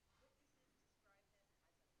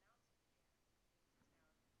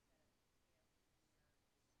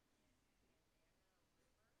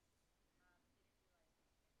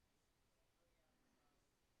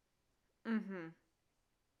 Mm-hmm.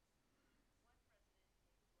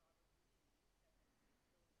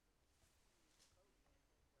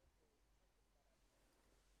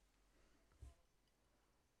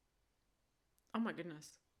 Oh my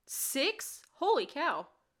goodness. Six? Holy cow.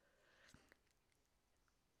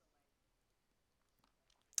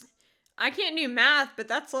 I can't do math, but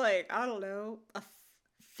that's like, I don't know, a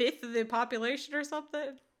fifth of the population or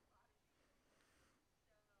something.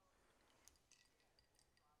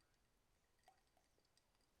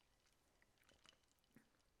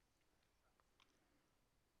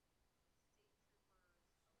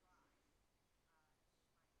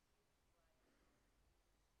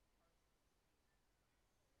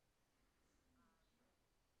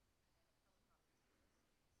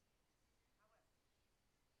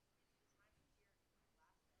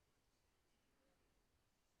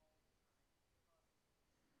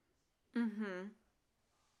 Mm-hmm.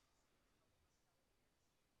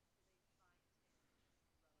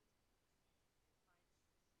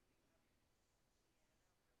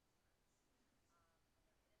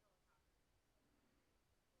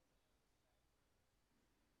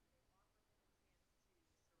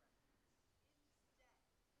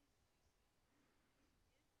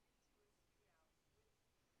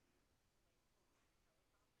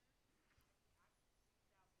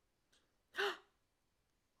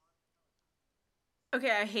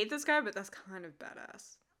 Okay, I hate this guy, but that's kind of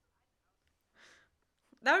badass.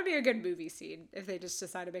 That would be a good movie scene if they just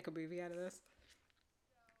decide to make a movie out of this.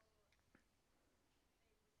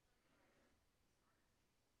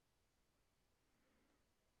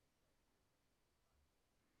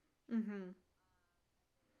 Mm-hmm.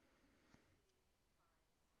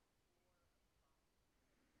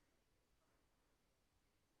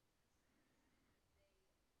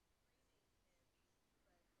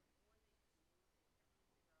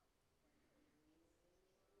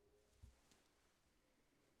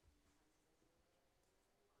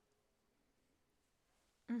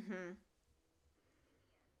 Mm-hmm.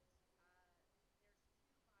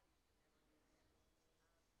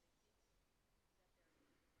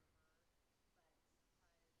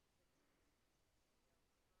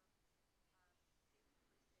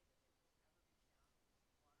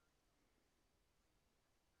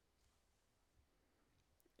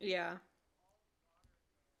 Yeah.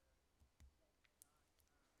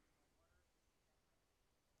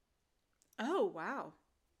 Oh, wow.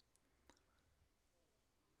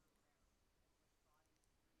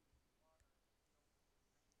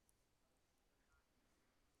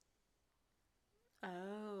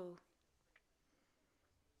 Oh.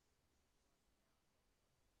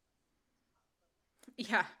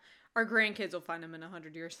 Yeah. Our grandkids will find him in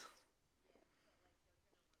 100 years.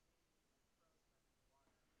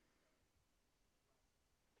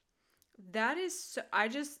 That is so, I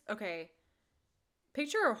just okay.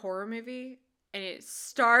 Picture a horror movie and it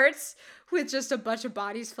starts with just a bunch of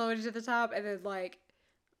bodies floating to the top and then like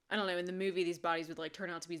I don't know, in the movie these bodies would like turn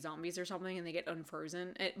out to be zombies or something and they get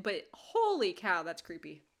unfrozen. But holy cow, that's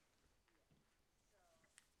creepy.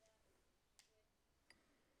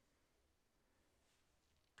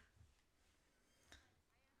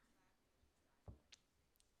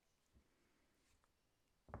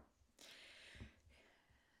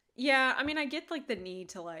 Yeah, I mean I get like the need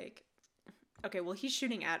to like okay, well he's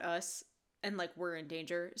shooting at us and like we're in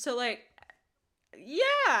danger. So like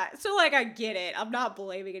yeah, so like I get it. I'm not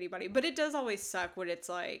blaming anybody, but it does always suck when it's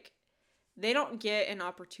like they don't get an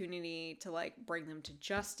opportunity to like bring them to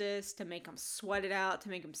justice, to make them sweat it out, to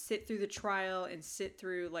make them sit through the trial and sit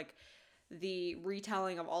through like the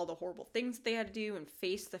retelling of all the horrible things they had to do and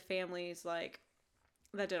face the families, like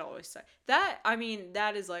that did always say that. I mean,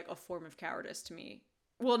 that is like a form of cowardice to me.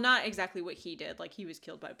 Well, not exactly what he did, like he was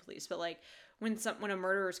killed by police, but like when a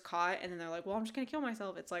murderer is caught and then they're like, well, I'm just gonna kill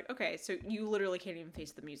myself, it's like, okay, so you literally can't even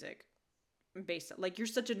face the music based on, like, you're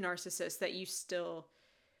such a narcissist that you still,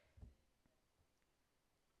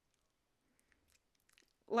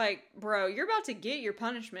 like, bro, you're about to get your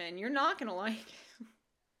punishment and you're not gonna like it.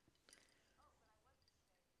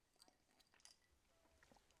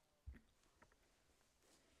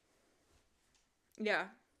 Yeah.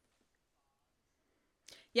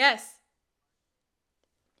 Yes.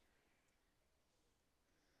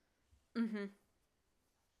 Mm-hmm.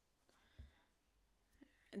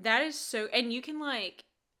 That is so, and you can like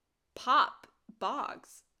pop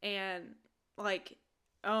bogs and like,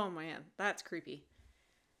 oh man, that's creepy.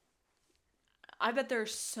 I bet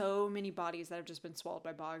there's so many bodies that have just been swallowed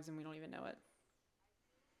by bogs and we don't even know it.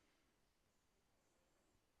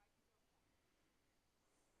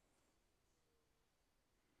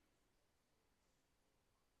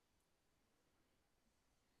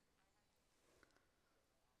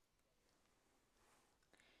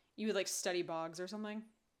 You would like study bogs or something?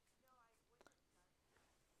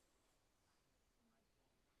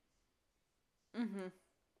 Mm-hmm.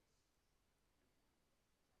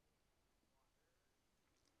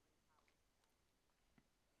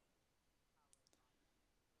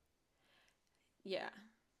 Yeah.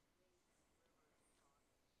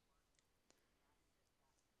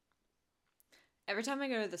 Every time I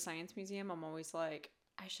go to the science museum, I'm always like,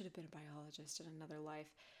 I should have been a biologist in another life.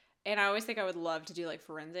 And I always think I would love to do like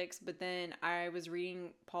forensics, but then I was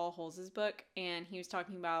reading Paul Holz's book and he was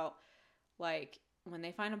talking about like when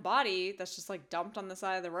they find a body that's just like dumped on the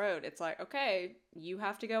side of the road, it's like, okay, you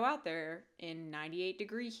have to go out there in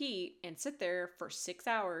 98-degree heat and sit there for 6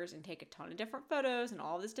 hours and take a ton of different photos and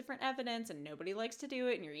all this different evidence, and nobody likes to do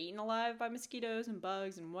it, and you're eaten alive by mosquitoes and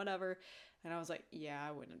bugs and whatever. And I was like, yeah,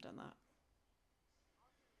 I wouldn't have done that.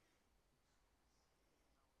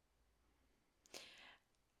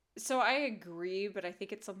 So I agree, but I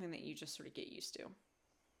think it's something that you just sort of get used to.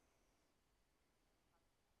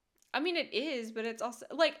 I mean, it is, but it's also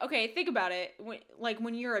like, okay, think about it.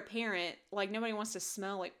 When you're a parent, like nobody wants to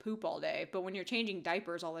smell like poop all day, but when you're changing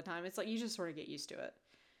diapers all the time, it's like you just sort of get used to it.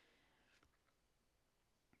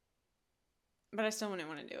 But I still wouldn't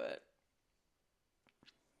want to do it.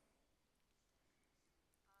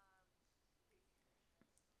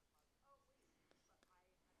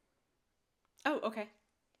 Oh, okay.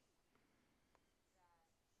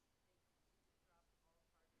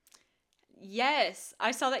 Yes,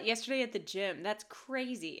 I saw that yesterday at the gym. That's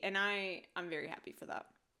crazy, and I'm very happy for that.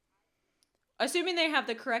 Assuming they have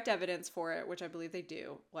the correct evidence for it, which I believe they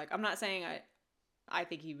do. Like, I'm not saying I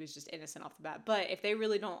think he was just innocent off the bat, but if they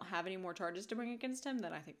really don't have any more charges to bring against him,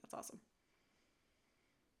 then I think that's awesome.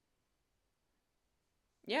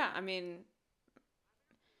 Yeah, I mean,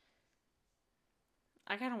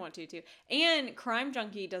 I kind of want to too. And Crime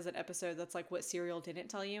Junkie does an episode that's like what Serial didn't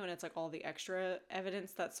tell you, and it's like all the extra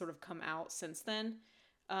evidence that's sort of come out since then.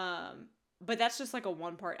 Um, but that's just like a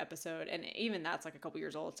one-part episode, and even that's like a couple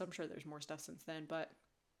years old, so I'm sure there's more stuff since then. But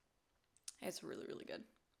it's really, really good.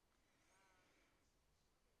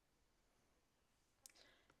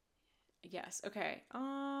 Yes. Okay.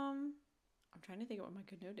 I'm trying to think of what my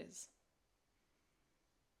good note is.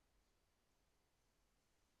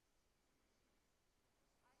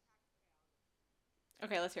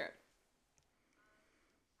 Okay, let's hear it.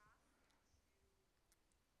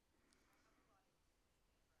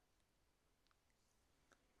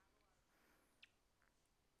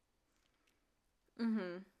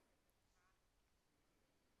 Mm-hmm.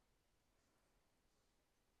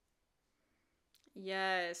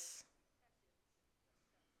 Yes.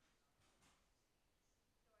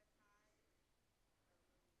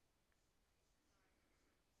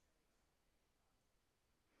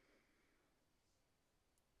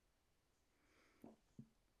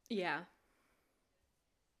 Yeah.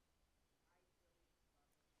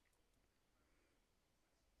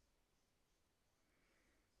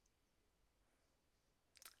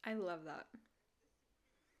 I love that.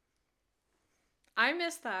 I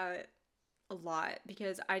miss that a lot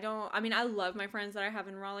because I don't, I mean, I love my friends that I have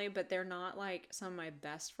in Raleigh, but they're not like some of my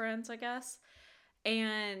best friends, I guess.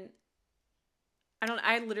 And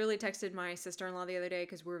I literally texted my sister-in-law the other day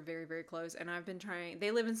because we're very, very close, and I've been trying,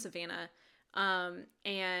 they live in Savannah.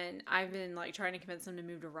 And I've been like trying to convince them to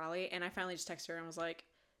move to Raleigh, and I finally just texted her and was like,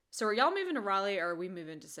 so are y'all moving to Raleigh or are we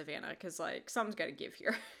moving to Savannah? Because like something's got to give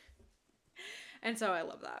here. And so I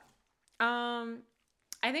love that. Um,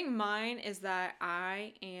 I think mine is that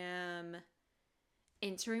I am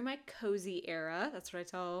entering my cozy era. That's what I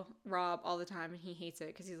tell Rob all the time, and he hates it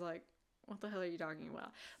because he's like, what the hell are you talking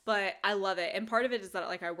about? But I love it. And part of it is that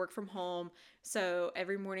like I work from home. So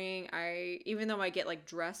every morning even though I get like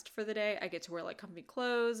dressed for the day, I get to wear like comfy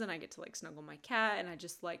clothes and I get to like snuggle my cat and I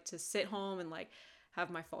just like to sit home and like have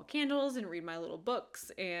my fall candles and read my little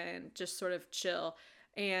books and just sort of chill.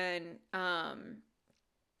 And oh,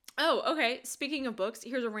 okay. Speaking of books,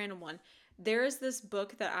 here's a random one. There is this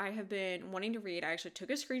book that I have been wanting to read. I actually took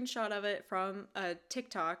a screenshot of it from a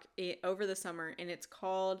TikTok over the summer, and it's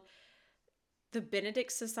called The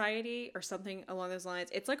Benedict Society or something along those lines.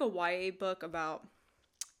 It's like a YA book about a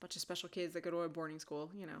bunch of special kids that go to a boarding school,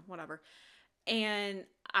 whatever. And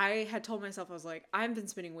I had told myself, I was like, I've been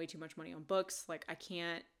spending way too much money on books. Like, I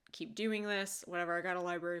can't keep doing this. Whatever. I got a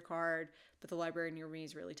library card, but the library near me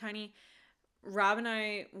is really tiny. Rob and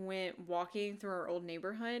I went walking through our old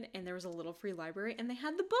neighborhood and there was a little free library and they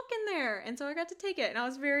had the book in there. And so I got to take it and I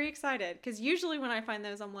was very excited because usually when I find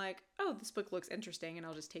those, I'm like, oh, this book looks interesting and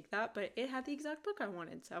I'll just take that. But it had the exact book I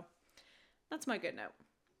wanted. So that's my good note.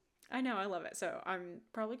 I know, I love it. So I'm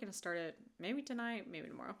probably going to start it maybe tonight, maybe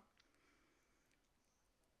tomorrow.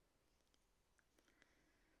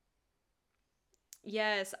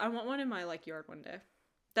 Yes, I want one in my like yard one day.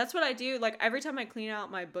 That's what I do. Like every time I clean out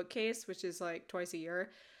my bookcase, which is like twice a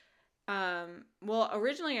year, well,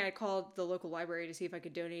 originally I called the local library to see if I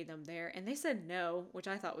could donate them there, and they said no, which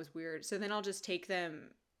I thought was weird. So then I'll just take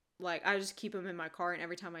them, like, I just keep them in my car, and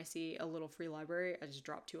every time I see a little free library, I just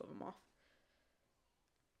drop two of them off.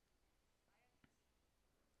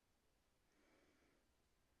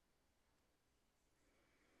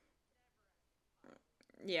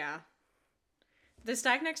 Yeah. The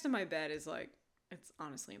stack next to my bed is like, it's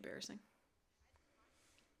honestly embarrassing.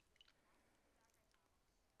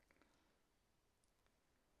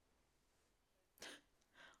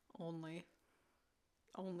 Only,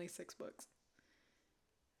 only six books.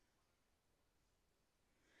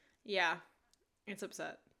 Yeah, it's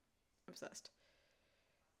upset. Obsessed.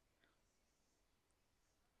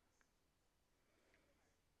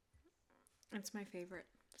 It's my favorite.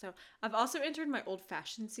 So I've also entered my old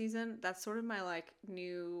fashioned season. That's sort of my like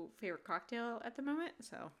new favorite cocktail at the moment.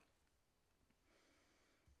 So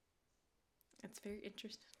it's very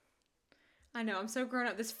interesting. I know, I'm so grown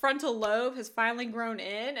up. This frontal lobe has finally grown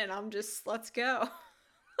in, and I'm just, let's go.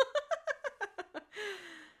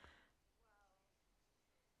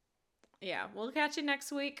 Yeah, we'll catch you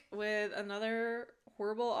next week with another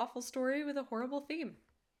horrible, awful story with a horrible theme.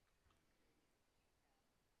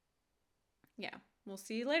 Yeah, we'll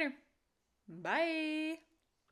see you later. Bye.